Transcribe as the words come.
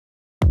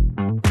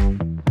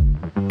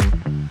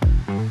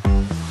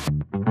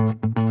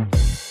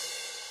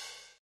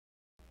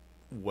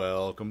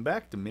Welcome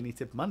back to Mini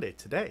Tip Monday.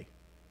 Today,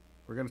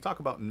 we're going to talk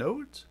about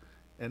nodes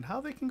and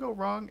how they can go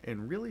wrong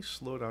and really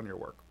slow down your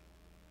work.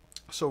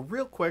 So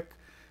real quick,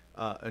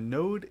 a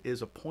node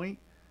is a point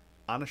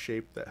on a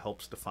shape that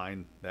helps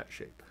define that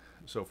shape.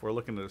 So if we're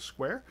looking at a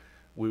square,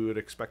 we would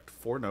expect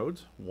 4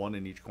 nodes, 1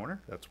 in each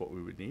corner. That's what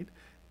we would need.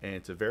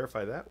 And to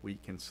verify that, we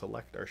can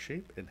select our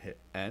shape and hit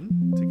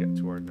N to get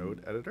to our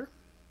node editor.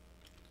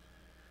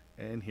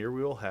 And here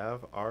we will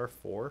have our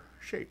 4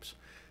 shapes.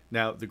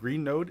 Now, the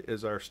green node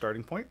is our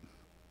starting point.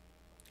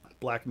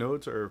 Black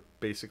nodes are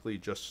basically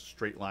just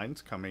straight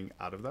lines coming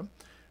out of them.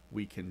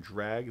 We can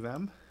drag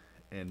them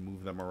and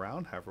move them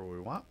around however we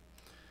want.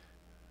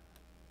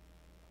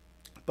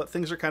 But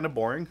things are kind of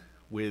boring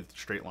with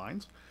straight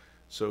lines.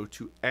 So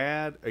to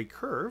add a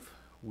curve,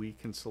 we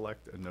can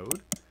select a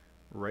node,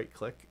 right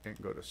click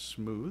and go to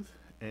smooth.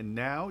 And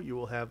now you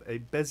will have a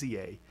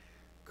Bezier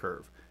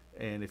curve.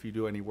 And if you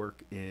do any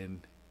work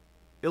in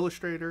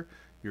Illustrator,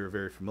 you're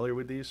very familiar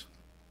with these.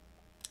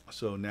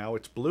 So now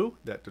it's blue.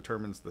 That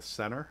determines the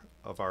center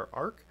of our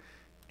arc,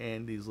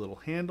 and these little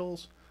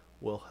handles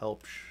will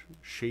help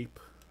shape.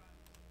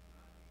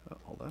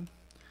 Hold on.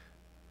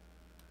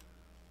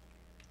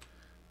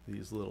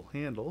 These little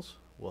handles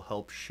will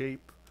help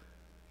shape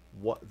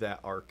what that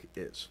arc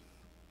is.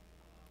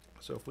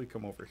 So if we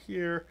come over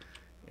here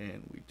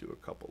and we do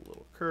a couple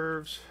little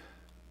curves,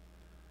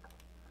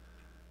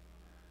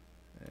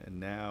 and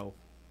now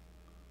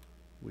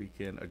we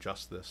can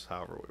adjust this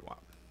however we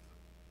want.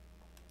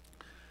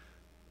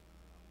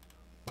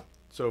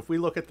 So if we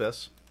look at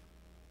this,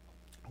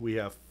 we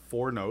have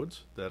 4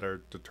 nodes that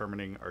are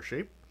determining our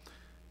shape,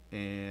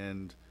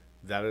 and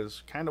that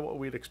is kind of what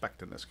we'd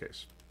expect in this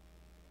case.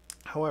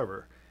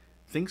 However,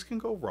 things can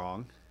go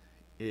wrong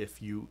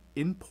if you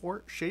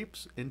import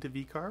shapes into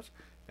Vcarve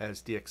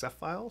as DXF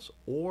files,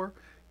 or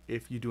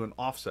if you do an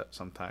offset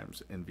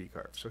sometimes in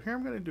Vcarve. So here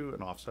I'm going to do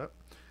an offset.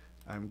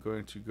 I'm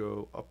going to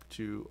go up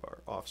to our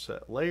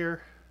offset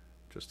layer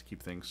just to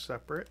keep things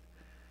separate.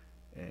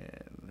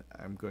 And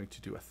I'm going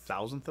to do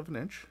 1/1000th of an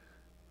inch,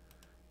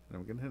 and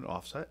I'm going to hit an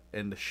offset,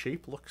 and the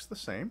shape looks the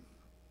same.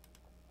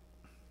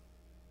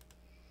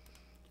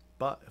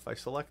 But if I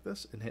select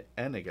this and hit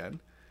N again,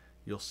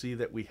 you'll see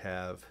that we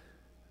have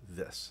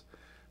this.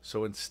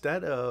 So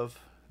instead of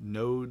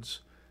nodes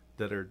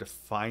that are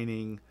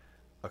defining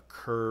a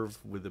curve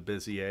with a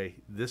Bezier,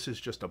 this is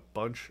just a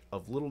bunch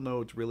of little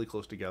nodes really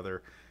close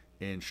together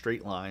in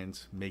straight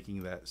lines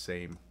making that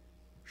same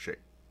shape.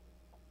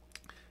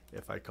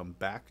 If I come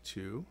back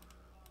to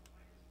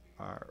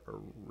our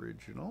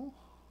original,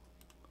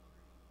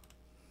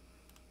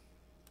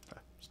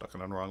 stuck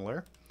it on the wrong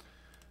layer.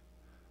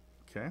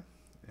 Okay,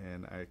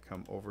 and I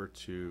come over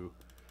to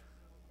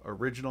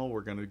original.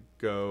 We're going to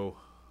go,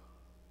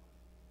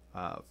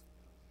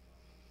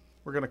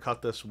 we're going to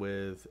cut this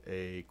with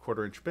a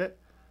 1/4 inch bit.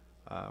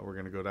 We're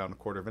going to go down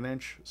 1/4 of an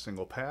inch,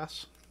 single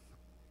pass.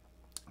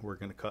 We're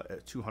going to cut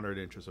at 200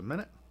 inches a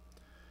minute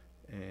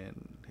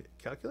and hit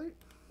calculate.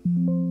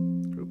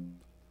 Oop.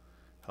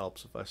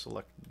 Helps if I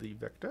select the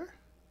vector,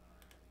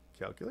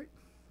 calculate.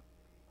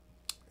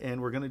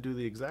 And we're going to do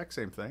the exact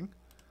same thing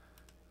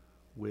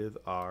with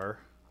our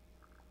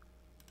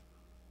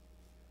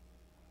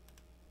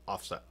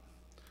offset.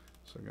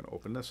 So I'm going to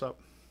open this up,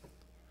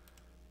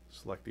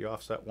 select the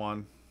offset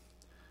one,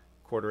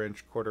 1/4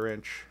 inch, 1/4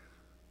 inch,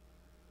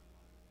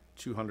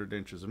 200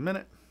 inches a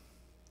minute,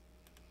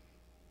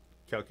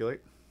 calculate.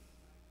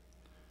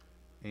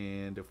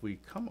 And if we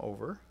come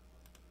over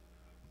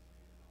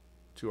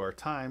to our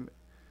time,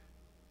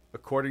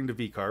 according to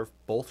Vcarve,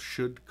 both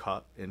should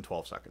cut in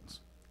 12 seconds.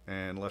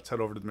 And let's head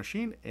over to the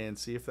machine and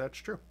see if that's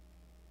true.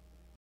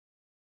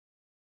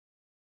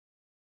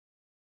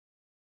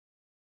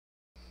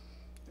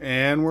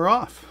 And we're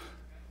off.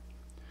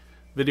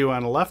 Video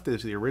on the left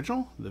is the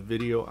original. The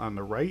video on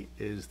the right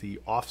is the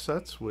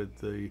offsets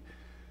with the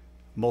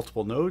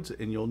multiple nodes,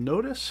 and you'll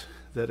notice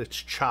that it's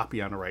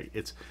choppy on the right.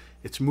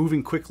 It's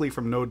moving quickly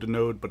from node to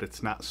node, but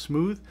it's not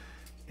smooth.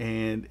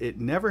 And it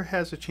never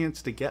has a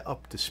chance to get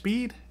up to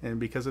speed, and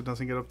because it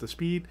doesn't get up to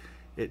speed,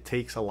 it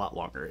takes a lot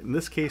longer. In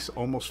this case,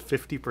 almost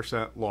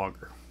 50%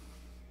 longer.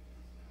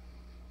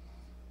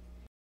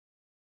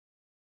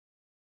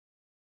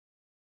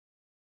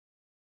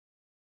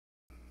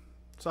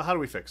 So how do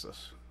we fix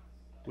this?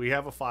 We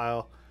have a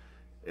file,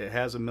 it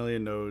has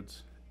 1,000,000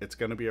 nodes, it's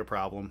going to be a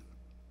problem.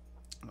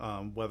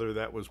 Whether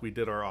that was we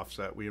did our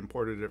offset, we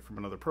imported it from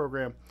another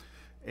program,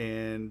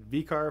 and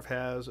Vcarve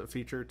has a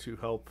feature to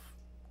help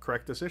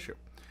correct this issue.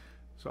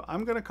 So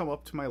I'm going to come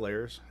up to my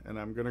layers, and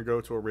I'm going to go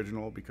to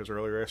original because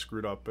earlier I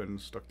screwed up and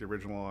stuck the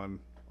original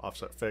on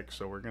offset fix.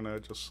 So we're going to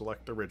just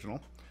select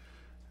original,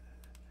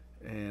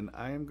 and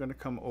I am going to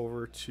come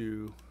over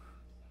to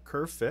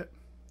curve fit,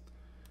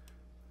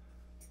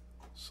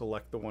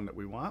 select the one that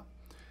we want,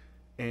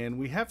 and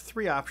we have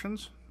 3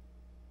 options.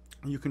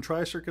 You can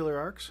try circular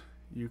arcs,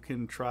 you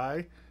can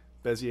try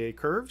Bezier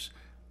curves.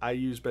 I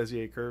use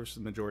Bezier curves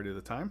the majority of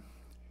the time.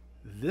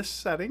 This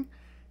setting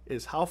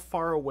is how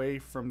far away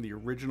from the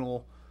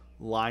original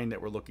line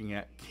that we're looking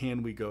at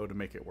can we go to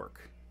make it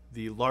work.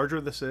 The larger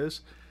this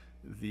is,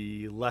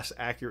 the less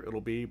accurate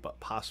it'll be, but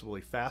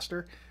possibly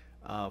faster.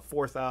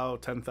 4 thou,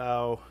 10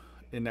 thou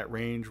in that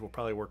range will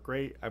probably work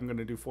great. I'm going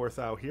to do 4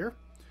 thou here.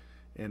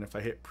 And if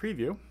I hit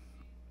preview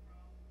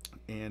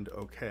and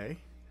OK,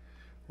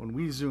 when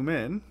we zoom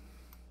in,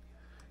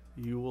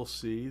 you will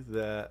see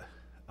that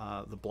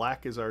the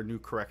black is our new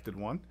corrected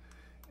one.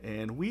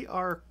 And we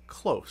are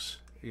close.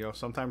 You know,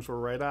 sometimes we're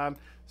right on,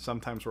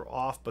 sometimes we're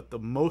off, but the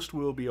most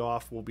we'll be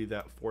off will be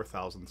that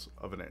 4/1000th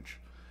of an inch.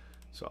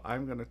 So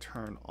I'm going to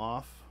turn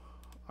off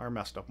our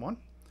messed up one.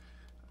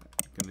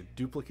 I'm going to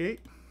duplicate.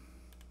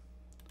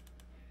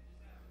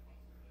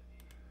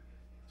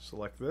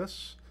 Select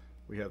this.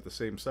 We have the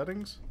same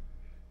settings.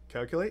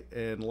 Calculate,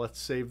 and let's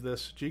save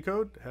this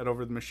G-code, head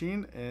over to the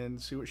machine, and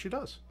see what she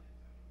does.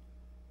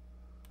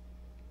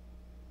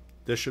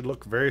 This should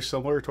look very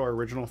similar to our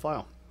original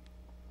file.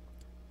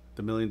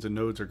 The millions of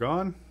nodes are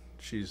gone.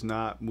 She's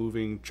not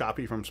moving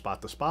choppy from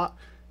spot to spot.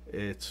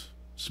 It's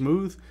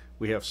smooth.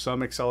 We have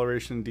some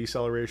acceleration and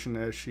deceleration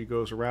as she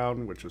goes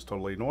around, which is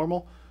totally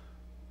normal.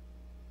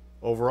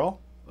 Overall,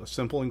 a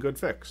simple and good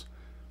fix.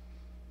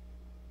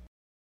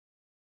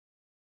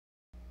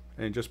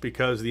 And just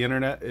because the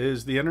internet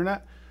is the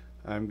internet,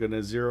 I'm going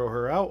to zero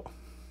her out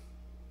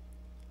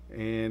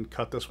and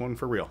cut this one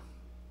for real.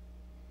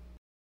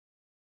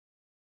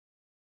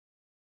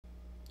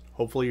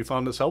 Hopefully you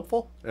found this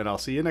helpful, and I'll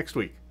see you next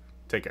week.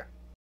 Take care.